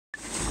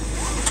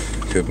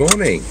Good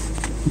morning.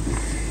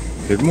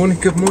 Good morning,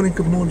 good morning,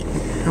 good morning.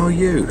 How are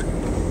you?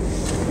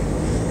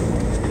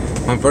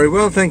 I'm very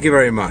well, thank you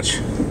very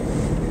much.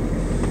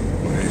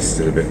 It's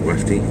still a bit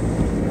wafty.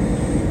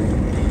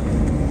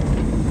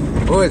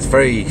 Oh, it's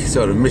very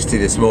sort of misty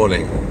this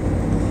morning.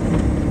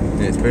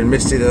 It's been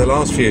misty the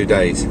last few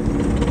days. I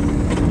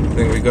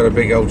think we've got a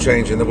big old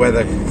change in the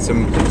weather.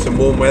 Some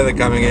warm weather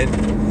coming in.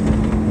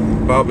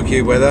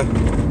 Barbecue weather.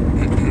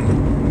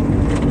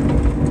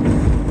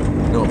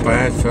 Not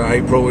bad for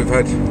April. We've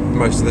had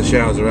most of the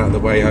showers are out of the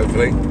way,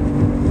 hopefully.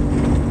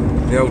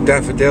 The old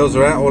daffodils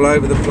are out all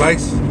over the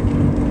place.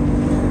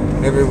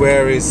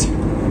 Everywhere is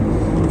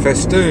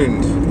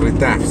festooned with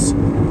daffs.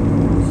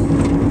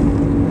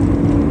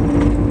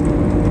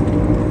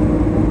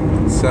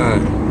 So,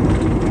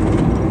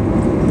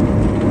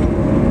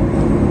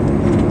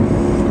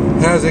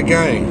 how's it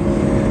going?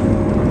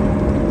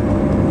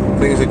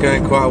 Things are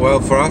going quite well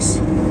for us.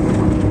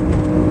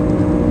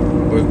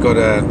 We've got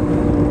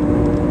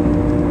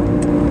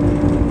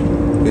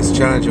this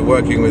challenge of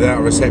working without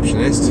a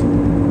receptionist,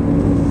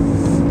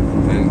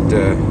 and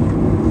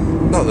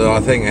not that I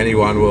think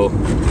anyone will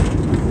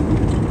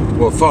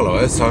follow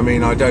us. I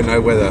mean, I don't know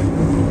whether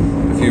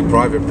a few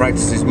private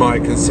practices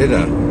might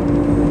consider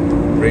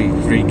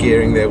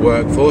re-gearing their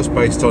workforce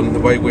based on the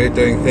way we're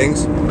doing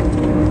things,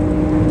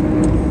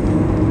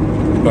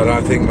 but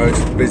I think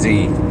most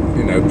busy,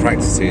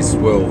 practices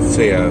will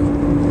see a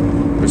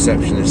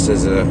receptionist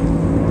as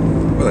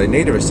well, they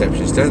need a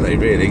receptionist, don't they,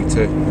 really,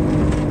 to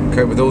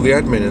cope with all the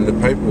admin and the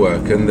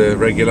paperwork and the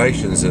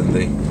regulations and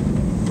the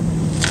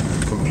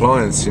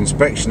compliance,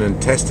 inspection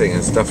and testing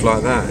and stuff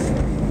like that.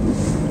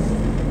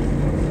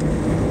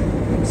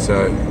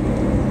 So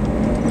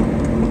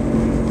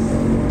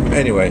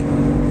anyway,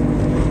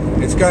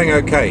 it's going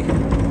okay,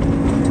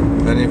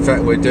 and in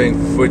fact we're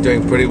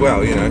doing pretty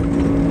well.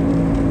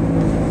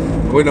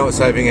 We're not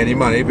saving any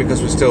money because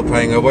we're still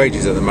paying our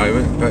wages at the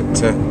moment,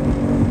 but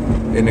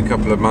in a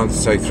couple of months,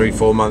 say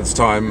 3-4 months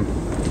time,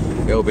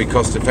 it'll be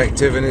cost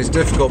effective. And it's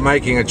difficult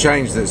making a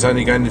change that's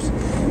only going to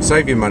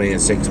save you money in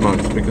 6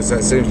 months, because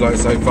that seems like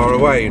so far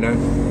away. I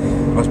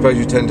suppose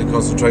you tend to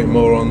concentrate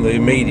more on the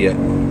immediate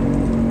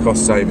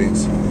cost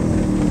savings.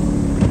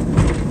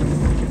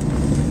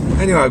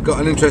 Anyway, I've got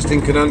an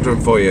interesting conundrum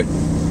for you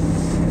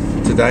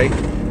today.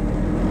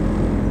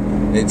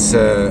 It's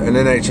an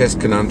NHS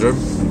conundrum,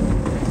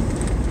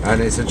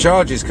 and it's a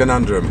charges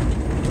conundrum.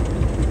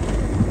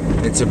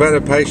 It's about a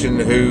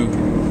patient who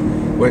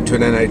went to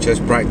an NHS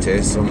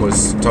practice and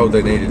was told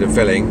they needed a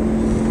filling,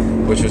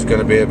 which was going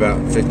to be about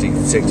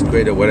 56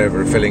 quid or whatever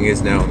a filling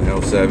is now in the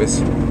health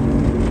service,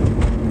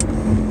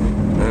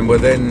 and were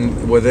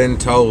then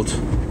told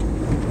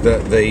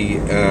that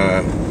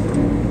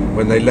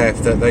when they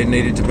left, that they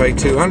needed to pay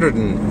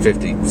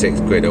 256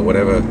 quid or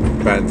whatever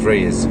band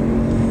 3 is,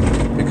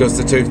 because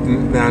the tooth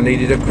now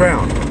needed a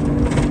crown.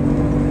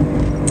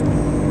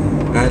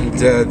 And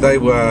they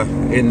were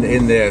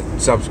in their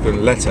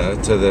subsequent letter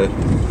to the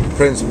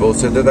principal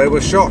said that they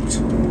were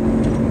shocked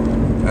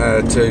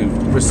to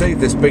receive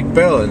this big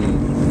bill,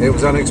 and it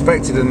was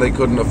unexpected, and they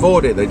couldn't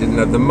afford it. They didn't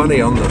have the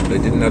money on them. They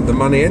didn't have the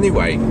money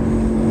anyway,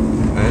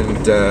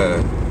 and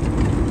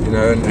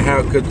and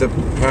how could the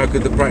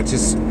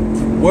practice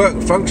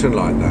function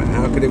like that?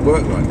 How could it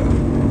work like that?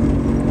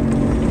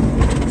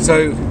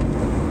 So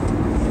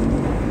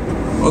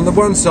on the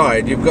one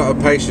side, you've got a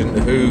patient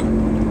who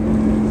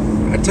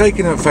are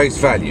taken at face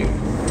value,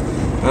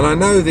 and I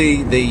know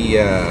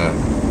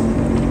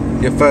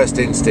your first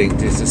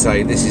instinct is to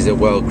say this is a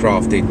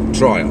well-crafted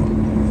trial,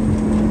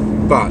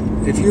 but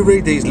if you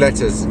read these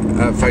letters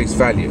at face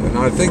value, and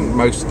I think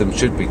most of them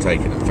should be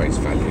taken at face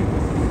value,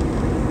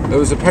 there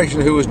was a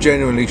patient who was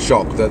genuinely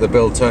shocked that the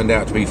bill turned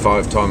out to be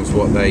 5 times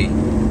what they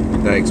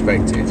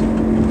expected.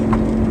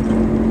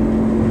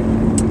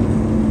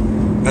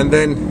 And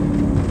then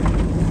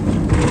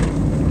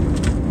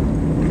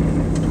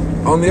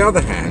on the other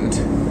hand,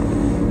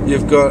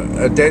 you've got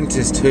a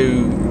dentist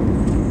who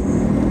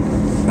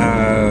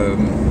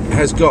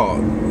has got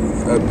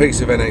a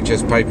piece of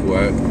NHS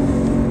paperwork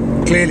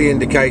clearly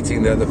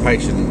indicating that the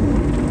patient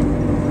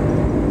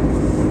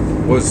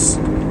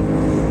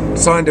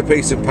signed a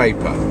piece of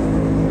paper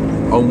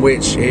on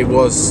which it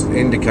was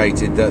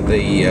indicated that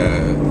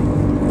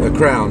a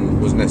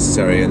crown was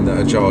necessary, and that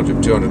a charge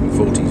of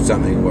 240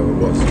 something, whatever it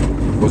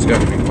was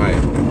going to be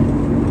payable.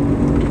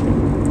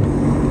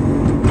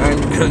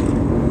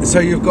 And so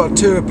you've got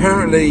two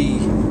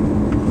apparently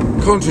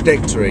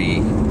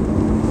contradictory.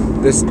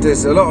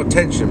 There's a lot of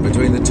tension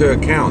between the two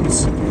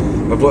accounts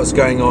of what's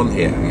going on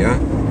here. Yeah,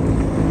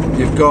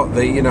 you've got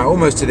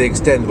almost to the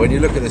extent when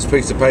you look at this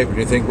piece of paper and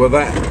you think, well,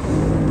 that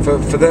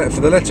for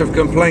the letter of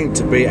complaint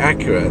to be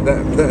accurate,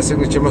 that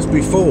signature must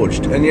be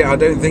forged, and yet I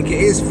don't think it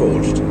is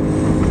forged.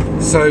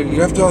 So you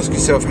have to ask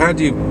yourself, how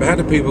do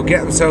people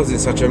get themselves in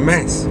such a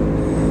mess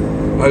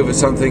over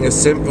something as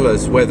simple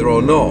as whether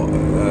or not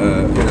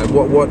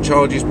what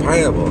charge is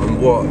payable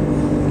and what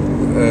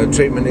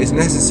treatment is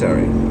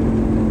necessary.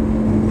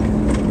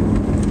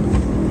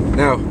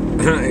 Now,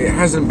 it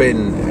hasn't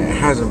been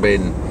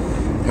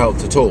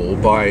helped at all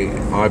by,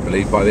 I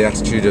believe, by the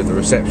attitude of the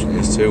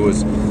receptionist,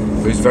 who's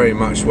very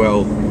much,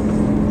 well,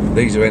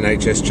 these are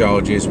NHS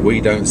charges,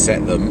 we don't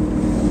set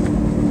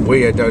them,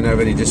 we don't have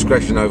any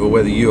discretion over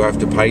whether you have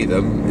to pay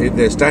them.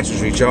 They're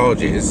statutory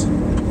charges,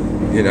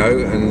 you know,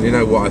 and you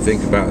know what I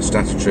think about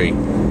statutory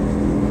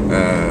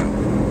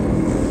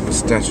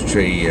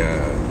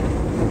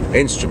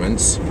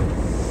instruments.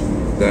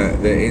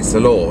 That it's the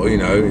law, you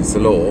know, it's the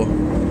law.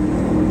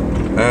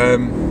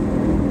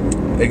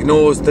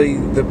 Ignores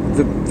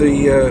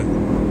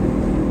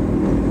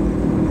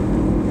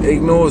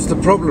ignores the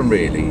problem,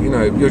 really. You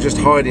know, you're just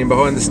hiding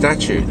behind the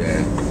statute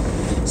there.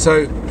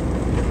 So,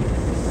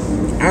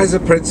 as a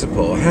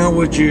principal, how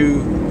would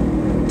you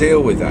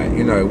deal with that?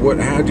 You know,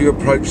 how do you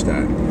approach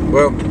that?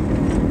 Well,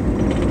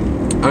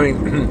 I mean,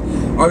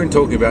 I've been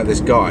talking about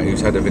this guy who's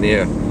had a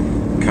veneer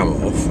come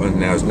off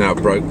and has now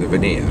broke the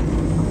veneer,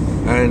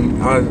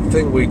 and I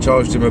think we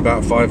charged him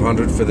about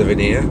 500 for the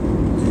veneer,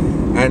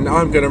 and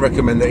I'm going to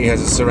recommend that he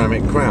has a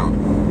ceramic crown,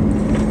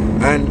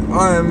 and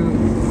I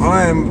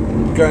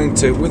am going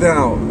to,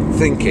 without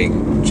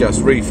thinking,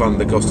 just refund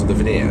the cost of the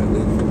veneer,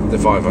 the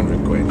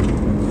 500 quid.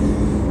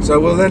 So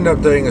we'll end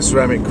up doing a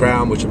ceramic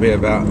crown, which will be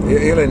about,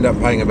 he'll end up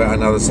paying about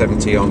another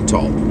 70 on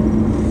top.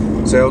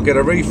 So he'll get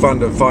a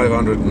refund of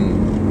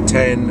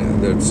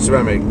 510, the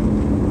ceramic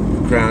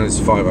crown is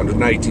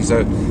 580,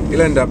 so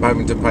he'll end up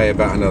having to pay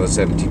about another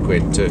 70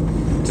 quid to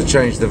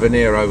change the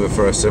veneer over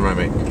for a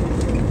ceramic.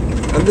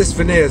 And this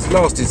veneer's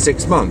lasted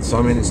 6 months.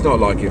 I mean, it's not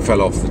like it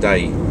fell off the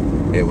day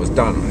it was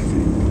done, I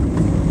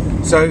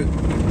think. So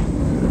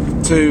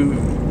to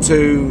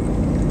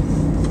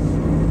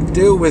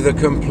deal with a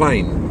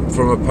complaint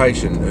from a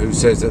patient who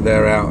says that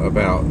they're out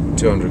about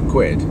 200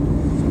 quid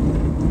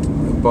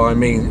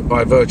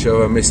by virtue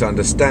of a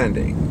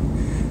misunderstanding,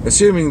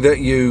 assuming that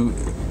you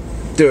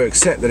do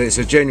accept that it's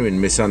a genuine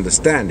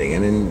misunderstanding,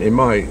 and in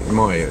my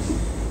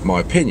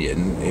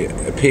opinion, it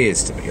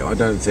appears to me, I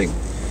don't think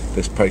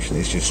this patient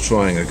is just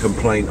trying a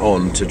complaint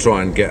on to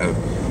try and get a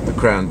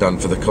crown done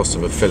for the cost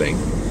of a filling,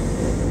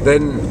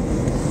 then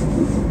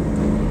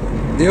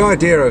the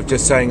idea of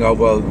just saying, oh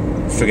well,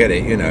 forget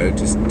it, you know,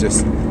 just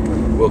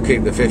we'll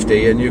keep the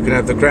 50 and you can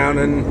have the crown,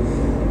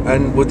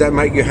 and would that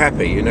make you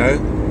happy, you know?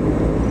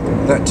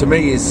 That to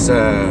me is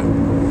a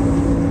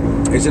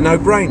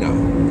no-brainer.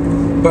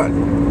 But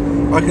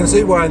I can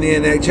see why in the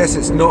NHS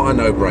it's not a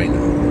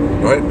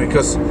no-brainer, right?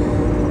 Because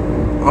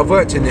I've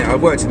worked in the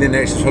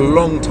NHS for a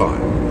long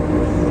time,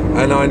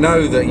 and I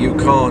know that you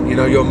can't, you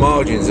know, your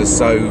margins are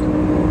so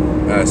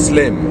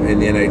slim in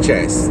the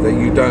NHS that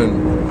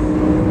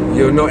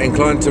you're not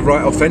inclined to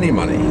write off any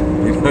money.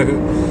 You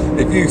know,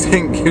 if you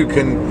think you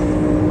can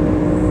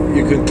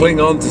cling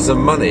on to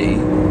some money,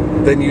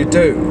 then you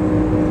do.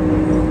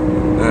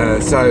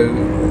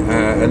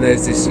 And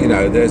there's this, you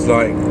know, there's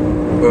like,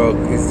 well,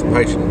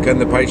 can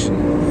the patient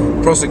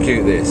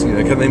prosecute this? You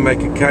know, can they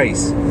make a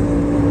case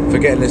for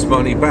getting this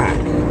money back?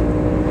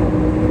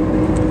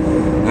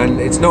 And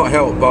it's not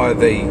helped by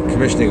the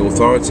commissioning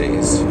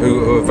authorities,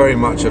 who are very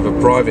much of a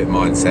private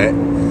mindset,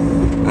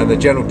 and the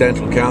General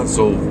Dental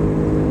Council,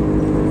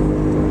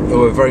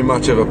 who are very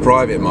much of a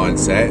private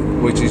mindset,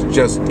 which is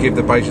just give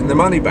the patient the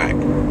money back,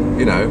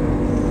 you know.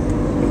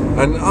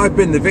 And I've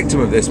been the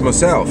victim of this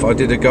myself. I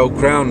did a gold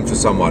crown for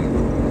someone,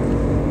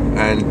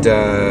 and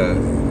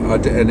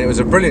it was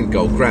a brilliant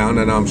gold crown,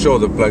 and I'm sure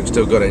the bloke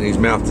still got it in his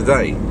mouth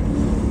today.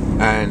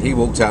 And he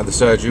walked out of the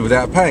surgery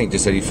without paying,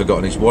 just said he'd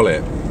forgotten his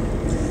wallet.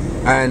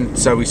 And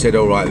so we said,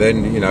 all right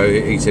then, you know,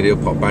 he said he'll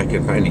pop back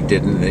and pay, and he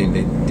didn't, and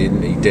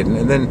he didn't.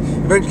 And then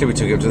eventually we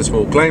took him to the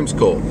small claims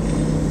court,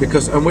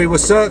 and we were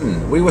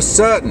certain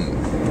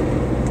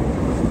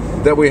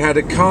that we had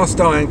a cast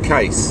iron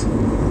case.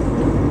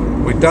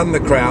 We'd done the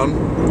crown,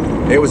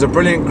 it was a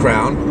brilliant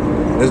crown,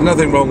 there's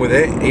nothing wrong with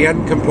it, he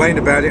hadn't complained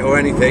about it or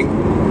anything,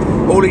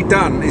 all he'd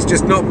done is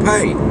just not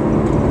pay.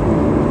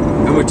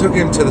 And we took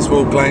him to the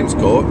small claims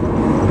court,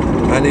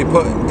 and he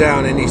put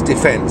down in his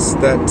defence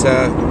that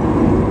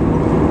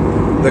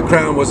the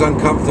crown was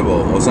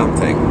uncomfortable or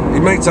something. He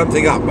made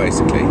something up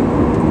basically,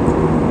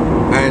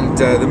 and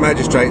the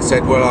magistrate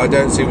said, well, I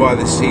don't see why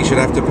he should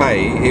have to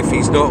pay if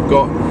he's not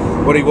got,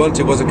 what he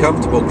wanted was a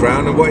comfortable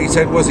crown, and what he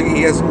said was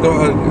he hasn't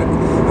got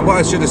and what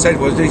I should have said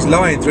was he's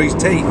lying through his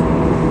teeth.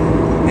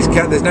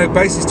 There's no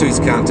basis to his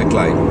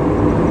counterclaim.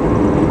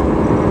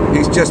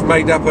 He's just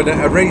made up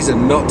a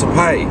reason not to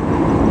pay,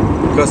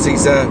 because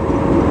he's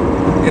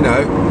you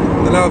know.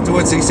 And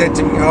afterwards he said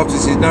to me, after he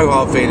said, no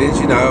hard feelings,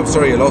 you know, I'm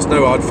sorry you lost,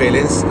 no hard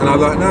feelings. And I'm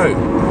like, no,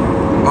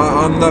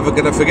 I'm never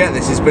going to forget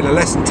this. It's been a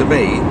lesson to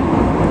me,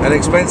 an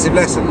expensive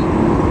lesson.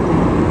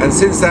 And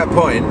since that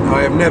point,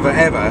 I have never,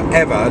 ever,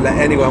 ever let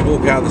anyone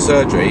walk out of the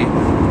surgery,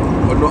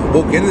 or not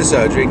walk in the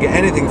surgery and get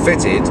anything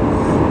fitted,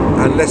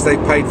 unless they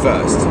paid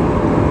first.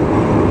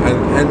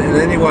 And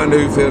anyone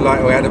who feel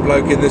like we had a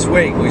bloke in this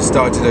week, we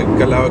started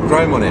a lower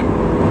chrome on him.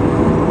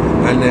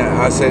 And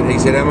he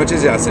said, how much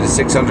is it? I said, it's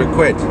 600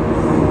 quid.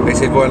 He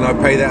said, well, and I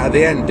pay that at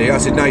the end, do you? I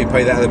said, no, you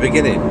pay that at the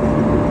beginning.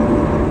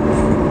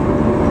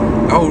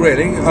 Oh,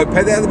 really? I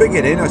pay that at the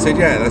beginning? I said,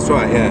 yeah, that's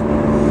right, yeah.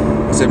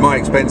 I said, my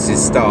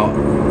expenses start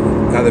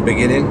at the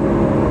beginning,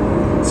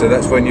 so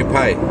that's when you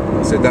pay.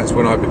 I said, that's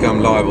when I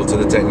become liable to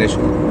the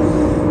technician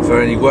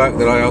for any work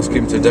that I ask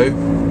him to do.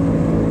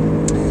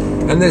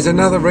 And there's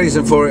another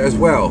reason for it as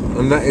well,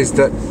 and that is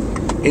that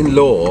in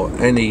law,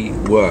 any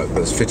work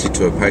that's fitted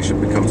to a patient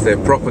becomes their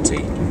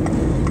property.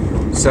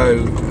 So,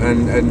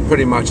 and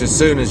pretty much as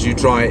soon as you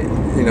try it,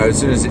 you know, as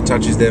soon as it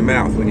touches their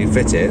mouth when you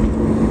fit it,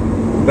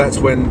 that's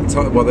when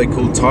what they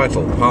call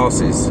title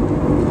passes.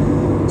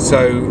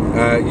 So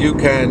you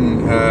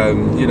can,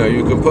 you know,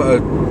 you can put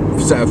a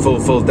set of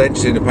full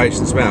dentures in a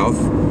patient's mouth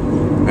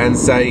and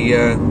say,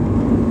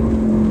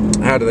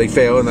 how do they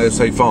feel? And they'll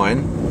say fine.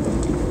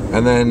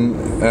 And then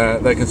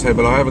they can say,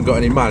 well, I haven't got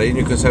any money. And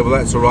you can say, well,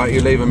 that's all right.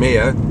 You leave them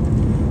here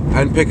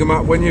and pick them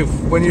up when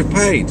you've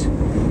paid.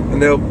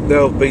 And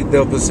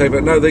they'll say,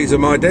 but no, these are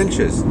my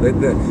dentures.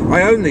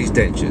 I own these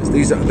dentures.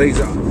 These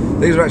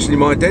are actually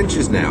my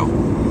dentures now.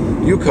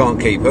 You can't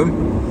keep them.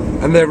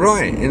 And they're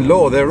right. In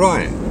law, they're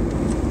right.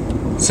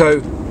 So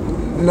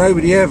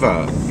nobody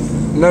ever,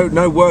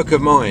 no work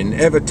of mine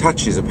ever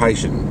touches a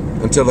patient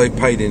until they've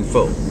paid in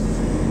full.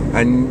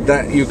 And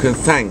that you can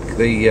thank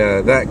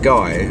that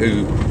guy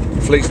who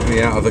fleeced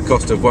me out of the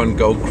cost of 1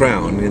 gold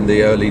crown in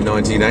the early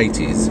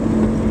 1980s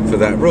for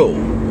that rule.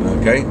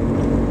 Okay.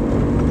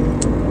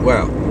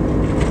 Well,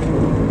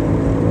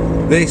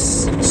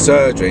 this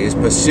surgery is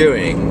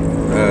pursuing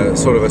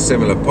sort of a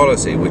similar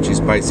policy, which is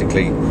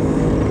basically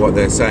what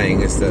they're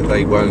saying is that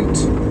they won't,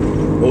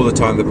 all the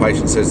time the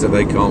patient says that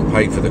they can't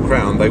pay for the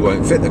crown, they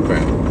won't fit the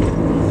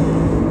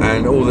crown,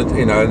 and all the,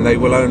 you know, and they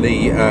will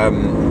only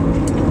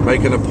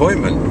make an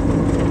appointment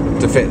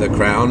to fit the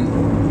crown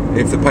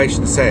if the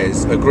patient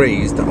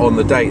agrees that on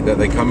the date that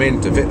they come in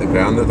to fit the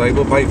crown that they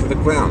will pay for the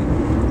crown.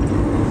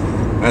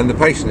 And the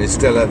patient is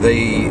still at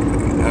the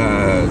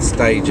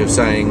stage of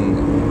saying,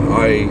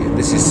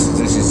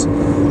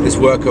 this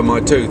work on my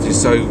tooth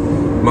is so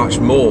much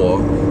more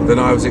than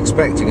I was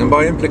expecting, and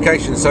by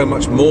implication so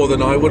much more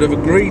than I would have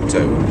agreed to,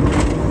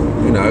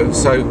 you know.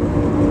 So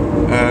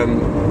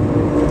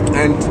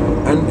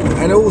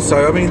and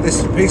also, I mean,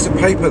 this piece of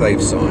paper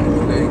they've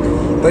signed,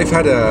 they've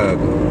had a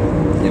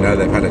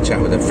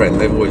chat with a friend.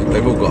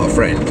 They've all got a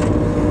friend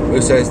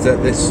who says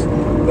that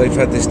they've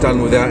had this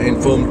done without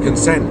informed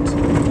consent.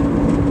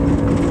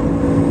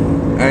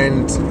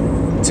 And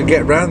to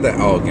get round that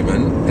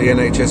argument, the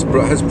NHS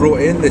has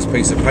brought in this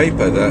piece of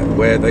paper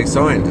where they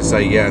signed to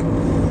say, yeah,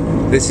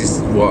 this is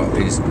what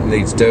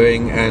needs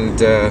doing, and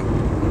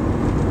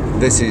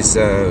this is,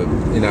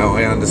 you know,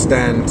 I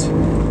understand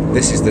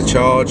this is the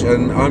charge,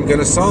 and I'm going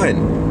to sign.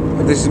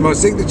 And this is my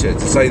signature to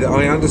say that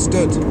I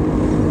understood.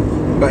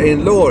 But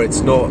in law,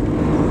 it's not.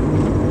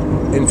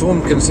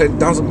 Informed consent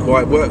doesn't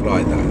quite work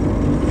like that.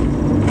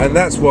 And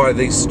that's why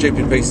these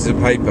stupid pieces of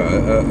paper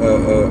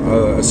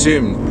are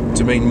assumed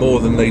to mean more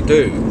than they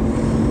do.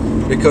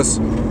 Because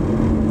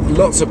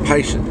lots of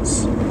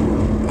patients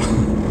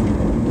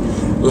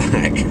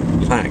lack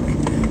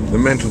the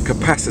mental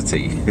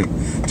capacity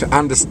to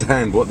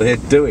understand what they're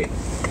doing.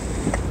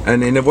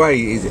 And in a way,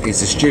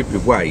 it's a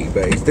stupid way,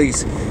 but it's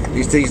these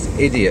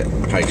idiot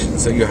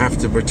patients that you have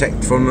to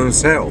protect from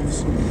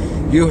themselves.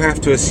 You have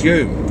to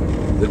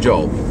assume the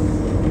job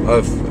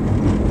of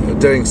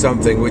doing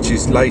something which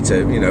is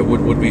later, you know,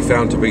 would be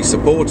found to be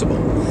supportable,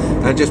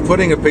 and just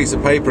putting a piece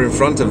of paper in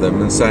front of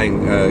them and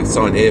saying,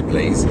 "Sign here,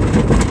 please,"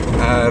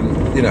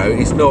 you know,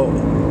 is not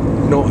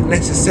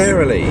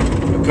necessarily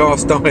a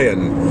cast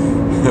iron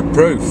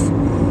proof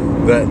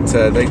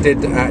that they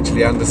did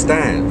actually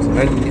understand.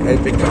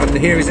 And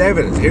here is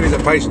evidence. Here is a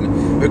patient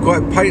who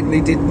quite patently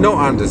did not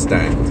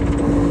understand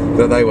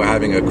that they were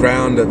having a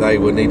crown, that they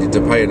were needed to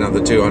pay another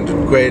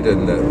 200 quid,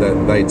 and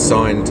that they'd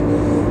signed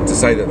to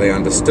say that they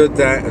understood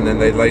that, and then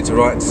they'd later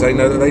write to say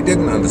no, that they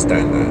didn't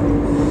understand that.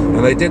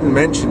 And they didn't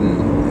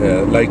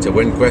mention later,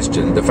 when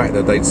questioned, the fact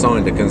that they'd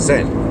signed a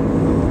consent.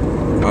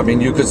 I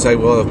mean, you could say,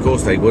 well, of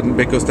course they wouldn't,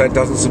 because that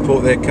doesn't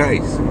support their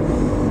case.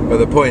 But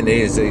the point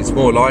is, it's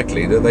more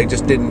likely that they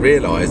just didn't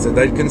realise that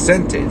they'd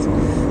consented.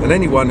 And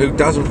anyone who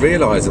doesn't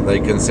realise that they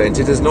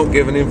consented has not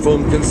given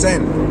informed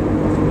consent.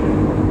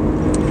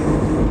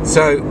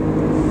 So,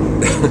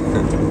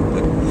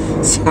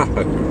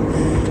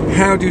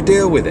 how do you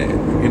deal with it?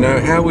 You know,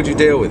 how would you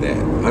deal with it?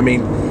 I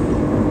mean,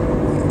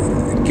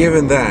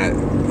 given that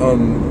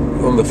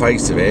on the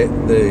face of it,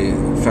 the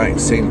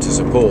facts seem to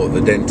support the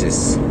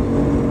dentist's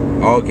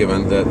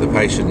argument that the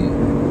patient,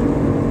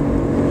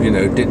 you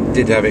know,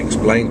 did have it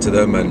explained to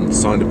them and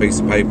signed a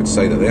piece of paper to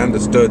say that they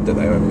understood that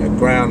they were having a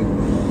crown,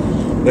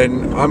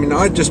 then, I mean,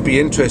 I'd just be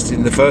interested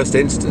in the first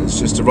instance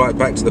just to write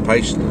back to the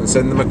patient and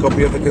send them a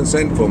copy of the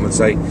consent form and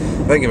say,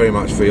 thank you very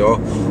much for your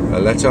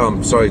letter.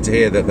 I'm sorry to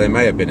hear that there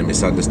may have been a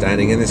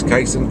misunderstanding in this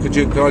case, and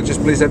could I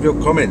just please have your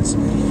comments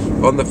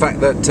on the fact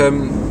that,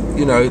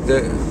 you know,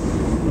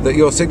 that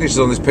your signature's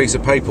on this piece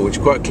of paper, which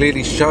quite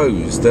clearly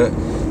shows that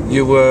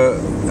you were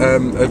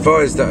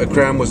advised that a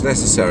crown was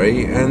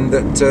necessary, and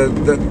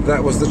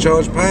that was the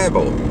charge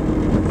payable,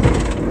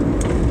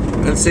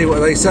 and see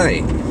what they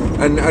say.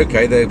 And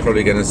okay, they're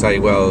probably going to say,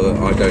 well,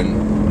 I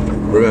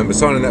don't remember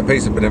signing that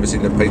piece. I've never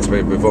seen that piece of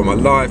paper before in my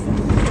life.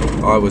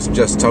 I was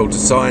just told to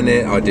sign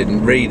it. I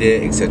didn't read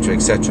it, etc.,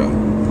 etc.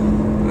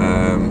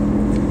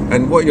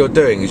 And what you're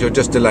doing is you're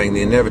just delaying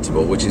the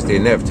inevitable, which is the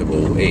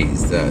inevitable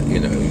is that, you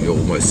know, you're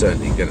almost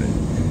certainly going to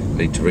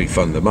need to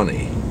refund the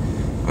money.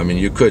 I mean,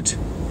 you could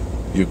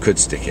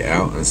stick it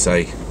out and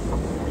say,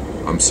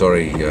 I'm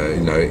sorry,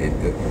 you know,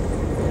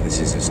 this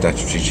is a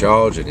statutory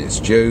charge and it's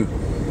due,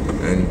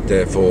 and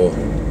therefore,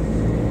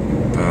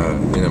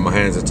 you know, my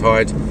hands are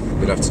tied.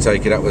 You'll have to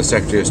take it up with the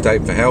Secretary of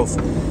State for Health,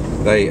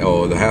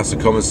 or the House of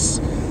Commons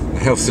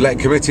Health Select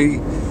Committee.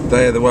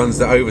 They are the ones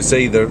that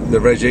oversee the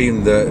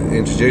regime that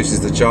introduces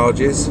the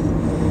charges.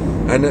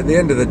 And at the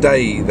end of the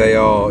day, they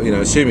are, you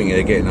know, assuming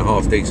they're getting a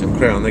half decent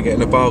crown, they're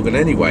getting a bargain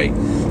anyway,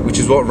 which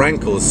is what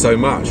rankles so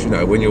much, you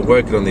know, when you're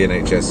working on the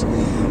NHS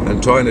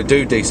and trying to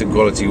do decent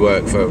quality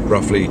work for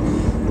roughly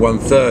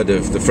 1/3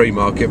 of the free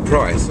market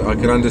price. I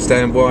can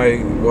understand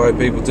why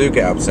people do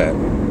get upset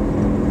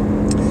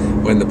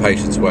when the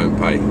patients won't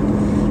pay.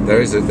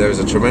 There is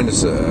a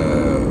tremendous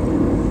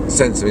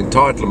sense of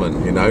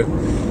entitlement, you know,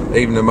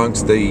 even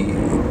amongst the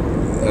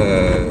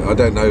I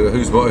don't know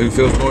who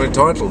feels more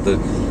entitled,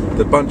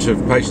 the bunch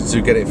of patients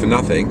who get it for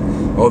nothing,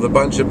 or the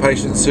bunch of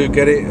patients who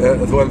get it at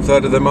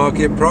 1/3 of the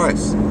market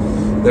price.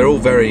 They're all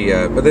very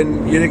but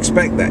then you'd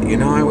expect that, you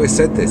know. I always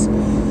said this: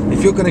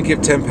 if you're going to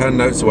give £10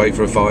 notes away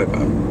for a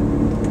fiver,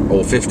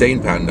 or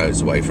 £15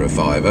 notes away for a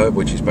fiver,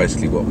 which is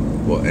basically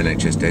what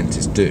NHS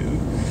dentists do,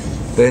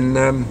 then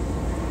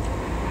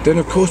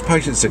of course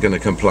patients are going to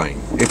complain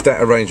if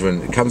that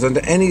arrangement comes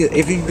under any,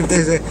 if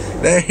there's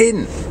a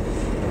hint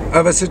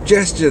of a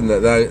suggestion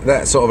that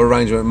that sort of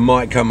arrangement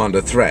might come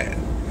under threat.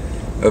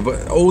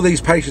 But all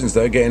these patients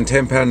that are getting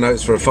 £10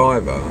 notes for a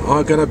fiver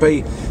are going to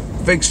be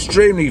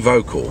extremely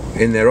vocal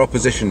in their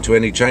opposition to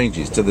any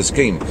changes to the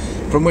scheme,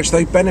 from which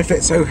they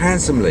benefit so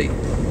handsomely.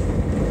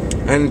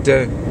 And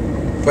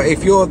but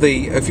if you're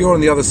on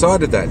the other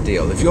side of that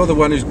deal, if you're the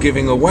one who's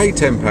giving away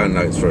 £10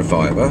 notes for a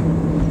fiver,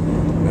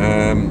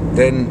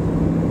 then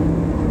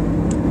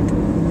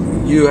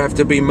you have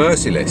to be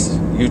merciless.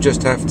 You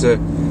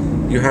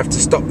have to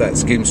stop that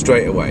scheme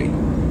straight away.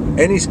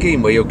 Any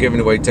scheme where you're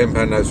giving away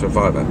 £10 notes for a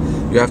fiver,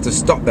 you have to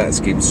stop that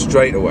scheme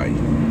straight away.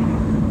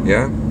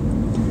 Yeah?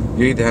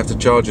 You either have to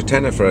charge a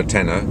tenner for a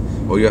tenner,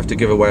 or you have to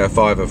give away a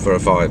fiver for a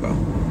fiver.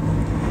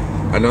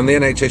 And on the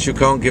NHS, you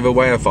can't give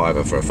away a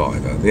fiver for a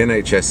fiver. The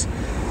NHS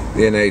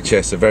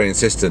are very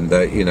insistent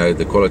that, you know,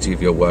 the quality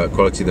of your work,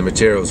 quality of the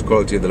materials,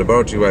 quality of the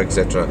laboratory work,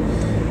 etc.,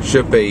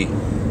 should be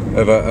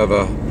of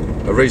a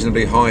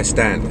reasonably high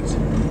standard.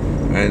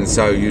 And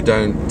so you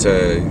don't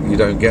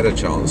get a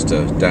chance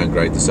to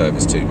downgrade the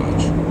service too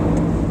much.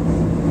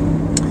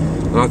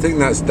 And I think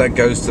that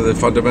goes to the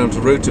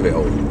fundamental root of it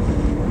all.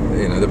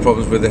 You know, the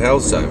problems with the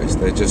health service.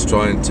 They're just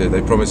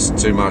they promise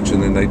too much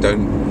and then they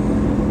don't,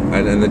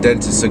 and the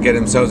dentists are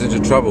getting themselves into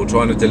trouble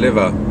trying to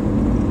deliver.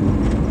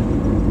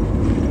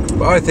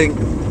 But I think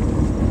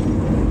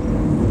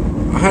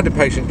I had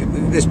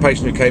this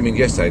patient who came in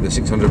yesterday, the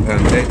 £600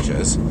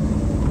 dentures.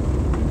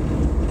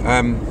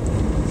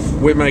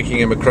 We're making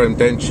him a chrome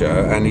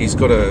denture, and he's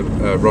got a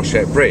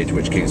Rochette bridge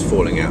which keeps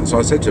falling out. So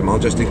I said to him, I'll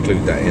just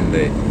include that in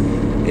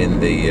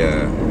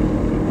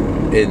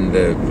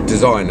the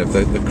design of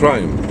the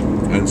chrome,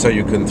 and so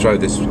you can throw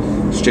this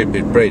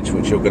stupid bridge,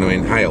 which you're going to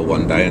inhale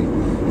one day, and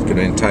it's going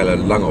to entail a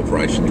lung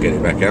operation to get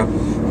it back out.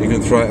 You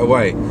can throw it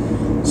away.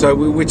 So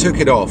we took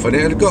it off, and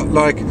it's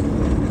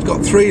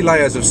got 3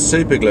 layers of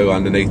super glue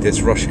underneath this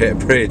Rochette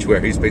bridge where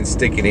he's been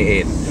sticking it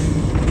in,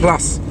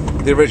 plus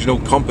the original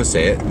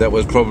composite that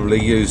was probably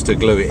used to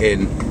glue it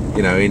in,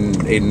 you know, in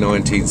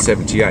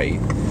 1978.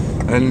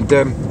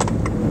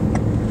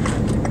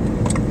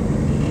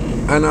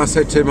 And I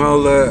said to him,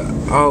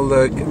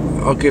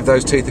 I'll give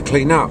those teeth a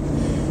clean up.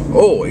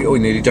 Oh, he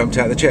nearly jumped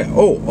out of the chair.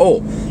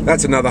 Oh,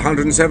 that's another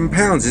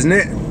 £107, isn't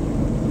it?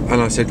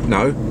 And I said,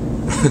 no.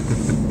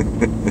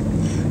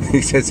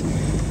 He says,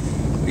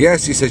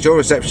 yes. He says, your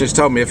receptionist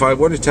told me if I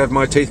wanted to have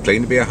my teeth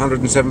cleaned, it'd be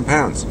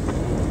 £107.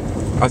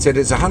 I said,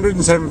 it's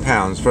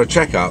 £107 for a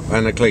checkup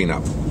and a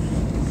clean-up.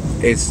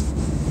 It's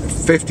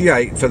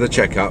 58 for the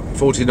checkup,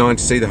 49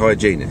 to see the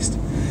hygienist.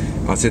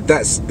 I said,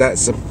 that's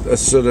a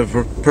sort of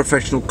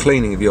professional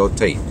cleaning of your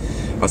teeth.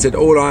 I said,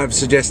 all I'm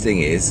suggesting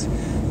is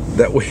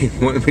that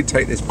when we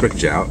take this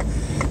bridge out,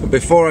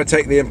 before I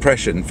take the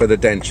impression for the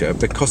denture,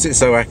 because it's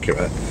so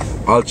accurate,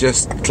 I'll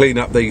just clean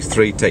up these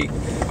 3 teeth.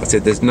 I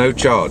said, there's no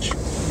charge.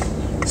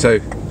 So,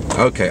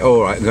 okay,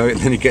 all right. No,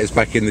 then he gets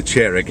back in the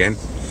chair again.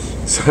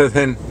 So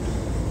then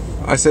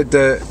I said,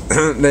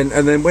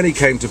 then when he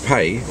came to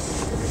pay,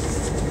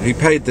 he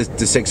paid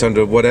the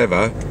 600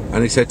 whatever,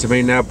 and he said to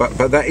me, now, but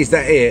that is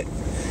that it?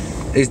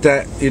 Is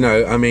that, you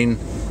know, I mean,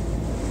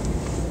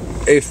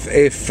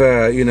 if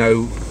you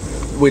know,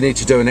 we need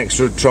to do an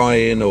extra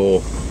try-in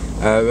or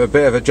a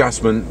bit of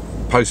adjustment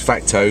post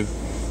facto,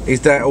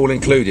 is that all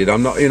included? You're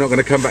not going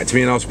to come back to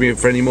me and ask me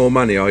for any more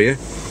money, are you?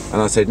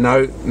 And I said,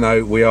 no,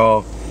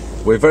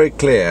 we're very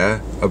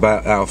clear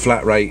about our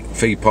flat rate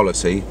fee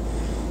policy.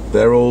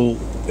 They're all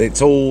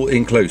It's all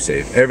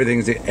inclusive.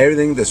 Everything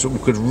that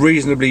could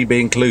reasonably be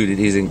included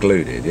is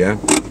included. Yeah.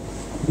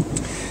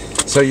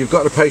 So you've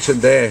got a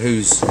patient there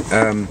who's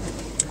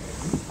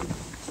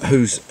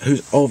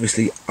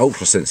obviously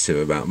ultra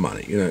sensitive about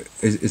money. You know,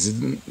 is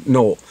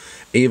not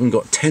even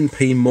got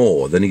 10p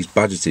more than he's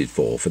budgeted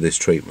for this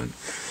treatment,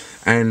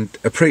 and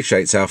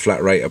appreciates our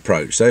flat rate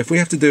approach. So if we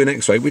have to do an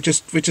X-ray, we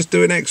just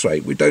do an X-ray.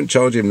 We don't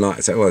charge him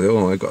like, say, well,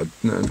 oh, I got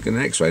an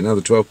X-ray,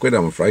 another 12 quid,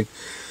 I'm afraid.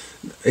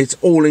 It's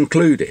all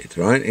included,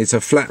 right? It's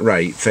a flat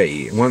rate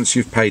fee. Once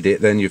you've paid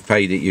it, then you've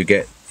paid it. You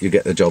get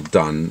the job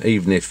done,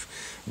 even if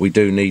we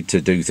do need to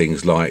do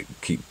things like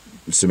keep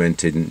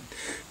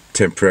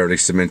temporarily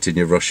cementing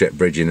your Rochette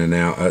bridge in and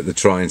out at the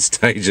trying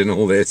stage and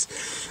all this.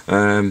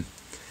 I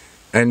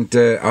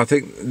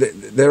think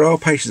there are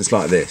patients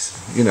like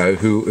this, you know,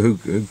 who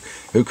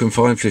can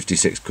find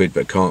 56 quid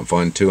but can't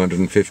find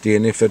 250,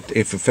 and if a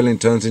filling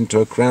turns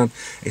into a crown,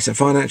 it's a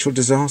financial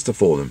disaster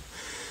for them.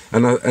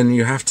 And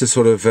you have to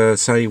sort of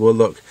say, well,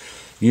 look,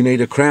 you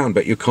need a crown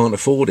but you can't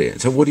afford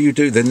it. So what do you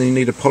do? Then you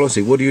need a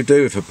policy. What do you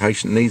do if a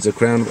patient needs a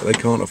crown but they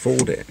can't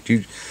afford it?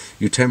 Do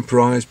you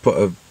temporise, put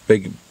a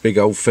big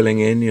old filling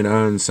in, you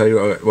know, and say,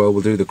 well,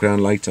 we'll do the crown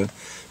later?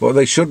 What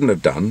they shouldn't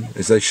have done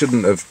is they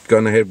shouldn't have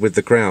gone ahead with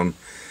the crown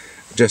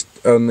just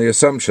on the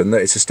assumption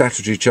that it's a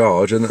statutory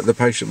charge and that the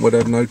patient would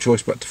have no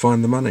choice but to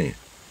find the money.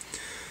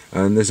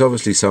 And there's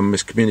obviously some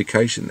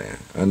miscommunication there,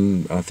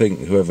 and I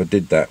think whoever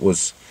did that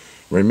was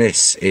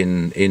remiss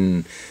in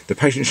the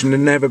patient should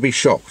never be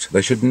shocked.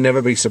 They should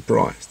never be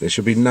surprised. There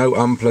should be no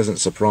unpleasant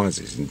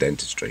surprises in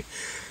dentistry,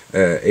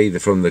 either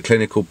from the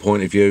clinical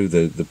point of view,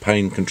 the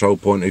pain control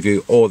point of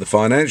view, or the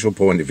financial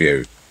point of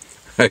view.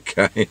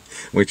 Okay,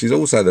 which is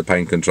also the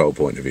pain control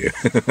point of view.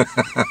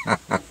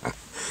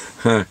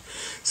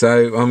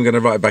 So I'm going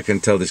to write back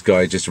and tell this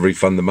guy just to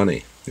refund the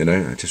money, you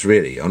know, just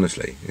really,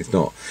 honestly, it's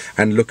not.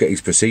 And look at his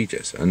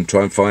procedures and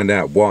try and find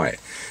out why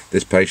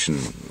this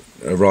patient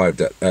arrived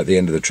at the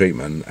end of the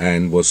treatment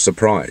and was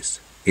surprised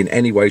in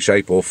any way,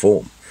 shape or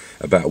form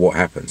about what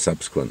happened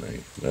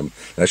subsequently.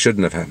 That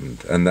shouldn't have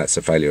happened, and that's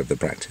a failure of the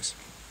practice.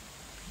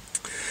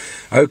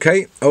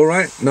 Okay, all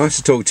right, nice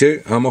to talk to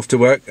you. I'm off to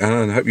work,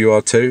 and I hope you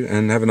are too,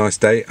 and have a nice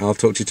day. I'll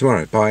talk to you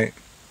tomorrow. Bye.